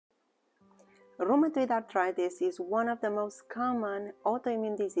Rheumatoid arthritis is one of the most common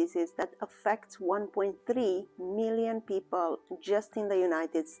autoimmune diseases that affects 1.3 million people just in the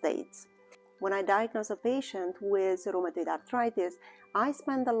United States. When I diagnose a patient with rheumatoid arthritis, I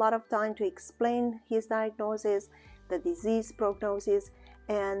spend a lot of time to explain his diagnosis, the disease prognosis,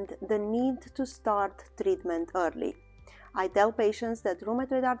 and the need to start treatment early. I tell patients that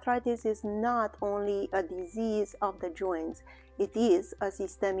rheumatoid arthritis is not only a disease of the joints, it is a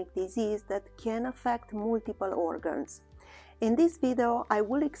systemic disease that can affect multiple organs. In this video, I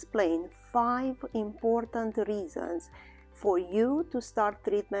will explain 5 important reasons for you to start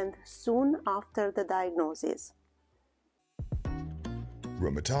treatment soon after the diagnosis.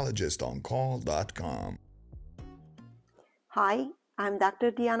 rheumatologistoncall.com. Hi, I'm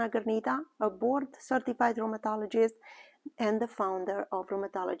Dr. Diana Girnita, a board-certified rheumatologist and the founder of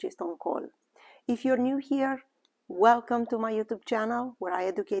Rheumatologist OnCall. If you're new here, welcome to my YouTube channel where I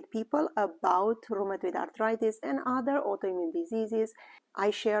educate people about rheumatoid arthritis and other autoimmune diseases.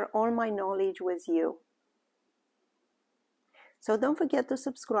 I share all my knowledge with you. So don't forget to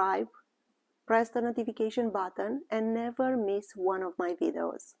subscribe, press the notification button, and never miss one of my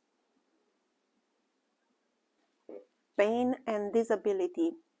videos. Pain and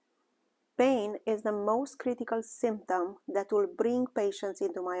disability. Pain is the most critical symptom that will bring patients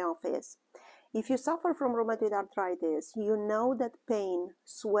into my office. If you suffer from rheumatoid arthritis, you know that pain,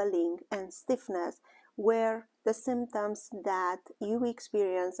 swelling, and stiffness were the symptoms that you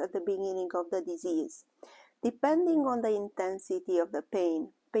experience at the beginning of the disease. Depending on the intensity of the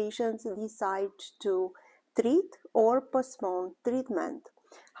pain, patients decide to treat or postpone treatment.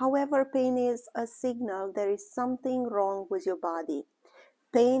 However, pain is a signal there is something wrong with your body.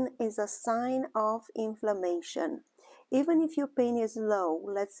 Pain is a sign of inflammation. Even if your pain is low,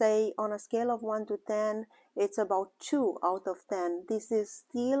 let's say on a scale of 1 to 10, it's about 2 out of 10, this is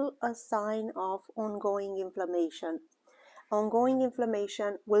still a sign of ongoing inflammation. Ongoing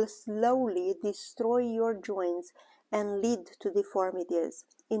inflammation will slowly destroy your joints and lead to deformities,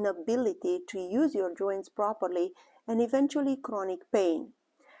 inability to use your joints properly, and eventually chronic pain.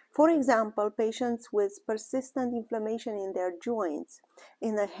 For example, patients with persistent inflammation in their joints,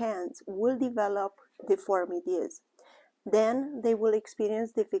 in the hands, will develop deformities. Then they will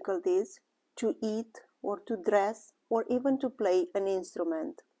experience difficulties to eat or to dress or even to play an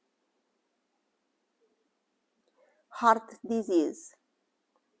instrument. Heart disease.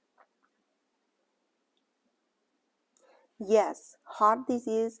 Yes, heart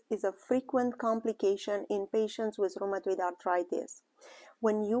disease is a frequent complication in patients with rheumatoid arthritis.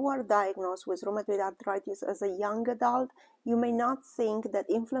 When you are diagnosed with rheumatoid arthritis as a young adult, you may not think that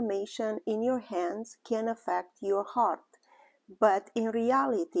inflammation in your hands can affect your heart, but in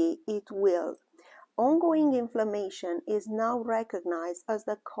reality, it will. Ongoing inflammation is now recognized as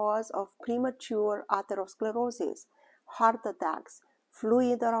the cause of premature atherosclerosis, heart attacks,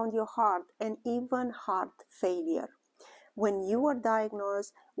 fluid around your heart, and even heart failure. When you are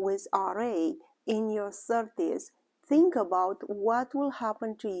diagnosed with RA in your 30s, think about what will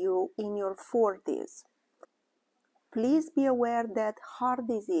happen to you in your 40s. Please be aware that heart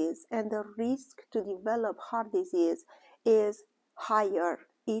disease and the risk to develop heart disease is higher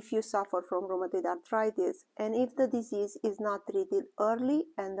if you suffer from rheumatoid arthritis and if the disease is not treated early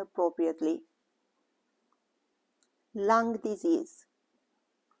and appropriately. Lung disease.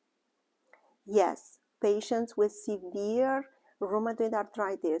 Yes, patients with severe rheumatoid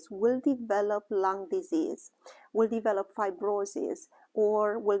arthritis will develop lung disease, will develop fibrosis,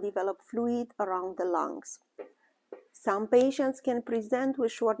 or will develop fluid around the lungs. Some patients can present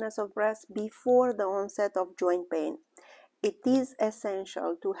with shortness of breath before the onset of joint pain. It is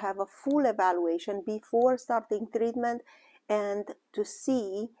essential to have a full evaluation before starting treatment and to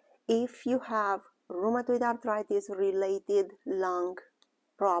see if you have rheumatoid arthritis-related lung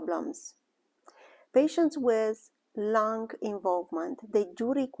problems. Patients with lung involvement, they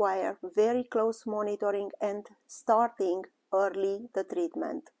do require very close monitoring and starting early the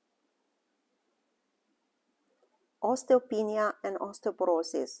treatment. Osteopenia and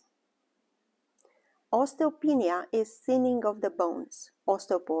osteoporosis. Osteopenia is thinning of the bones.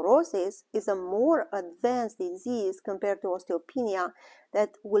 Osteoporosis is a more advanced disease compared to osteopenia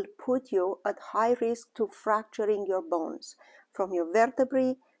that will put you at high risk to fracturing your bones, from your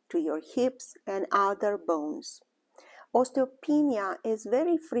vertebrae to your hips and other bones. Osteopenia is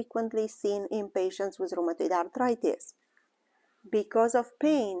very frequently seen in patients with rheumatoid arthritis. Because of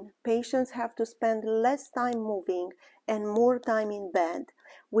pain, patients have to spend less time moving and more time in bed,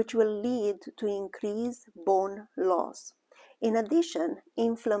 which will lead to increased bone loss. In addition,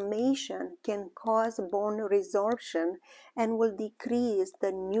 inflammation can cause bone resorption and will decrease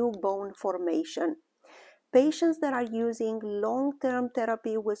the new bone formation. Patients that are using long-term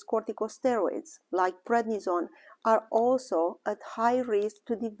therapy with corticosteroids, like prednisone, are also at high risk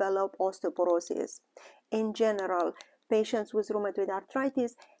to develop osteoporosis. In general, patients with rheumatoid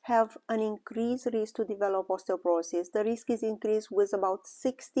arthritis have an increased risk to develop osteoporosis. The risk is increased with about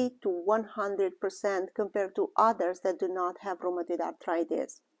 60 to 100% compared to others that do not have rheumatoid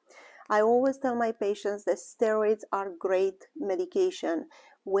arthritis. I always tell my patients that steroids are great medication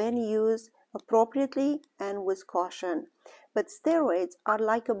when used appropriately and with caution. But steroids are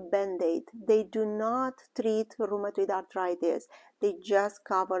like a band-aid. They do not treat rheumatoid arthritis. They just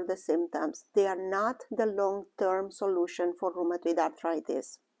cover the symptoms. They are not the long-term solution for rheumatoid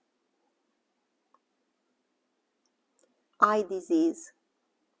arthritis. Eye disease.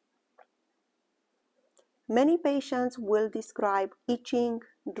 Many patients will describe itching,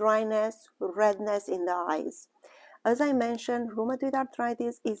 dryness, redness in the eyes. As I mentioned, rheumatoid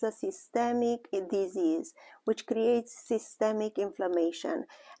arthritis is a systemic disease which creates systemic inflammation,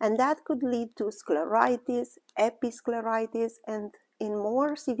 and that could lead to scleritis, episcleritis, and in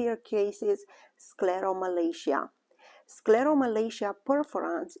more severe cases, scleromalacia. Scleromalacia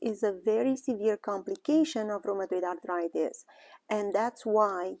perforans is a very severe complication of rheumatoid arthritis, and that's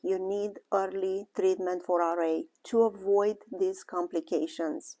why you need early treatment for RA to avoid these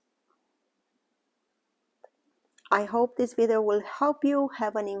complications. I hope this video will help you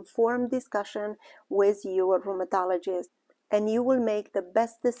have an informed discussion with your rheumatologist, and you will make the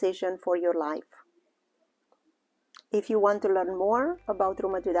best decision for your life. If you want to learn more about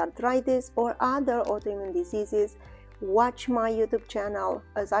rheumatoid arthritis or other autoimmune diseases, watch my YouTube channel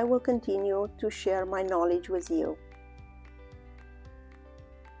as I will continue to share my knowledge with you.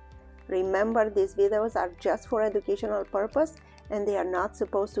 Remember, these videos are just for educational purpose and they are not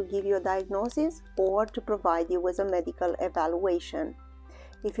supposed to give you a diagnosis or to provide you with a medical evaluation.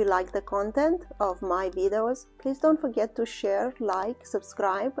 If you like the content of my videos, please don't forget to share, like,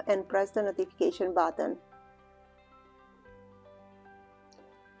 subscribe, and press the notification button.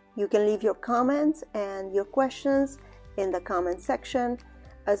 You can leave your comments and your questions in the comment section,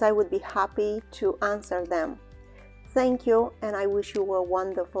 as I would be happy to answer them. Thank you, and I wish you a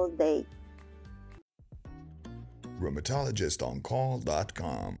wonderful day.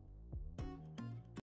 rheumatologistoncall.com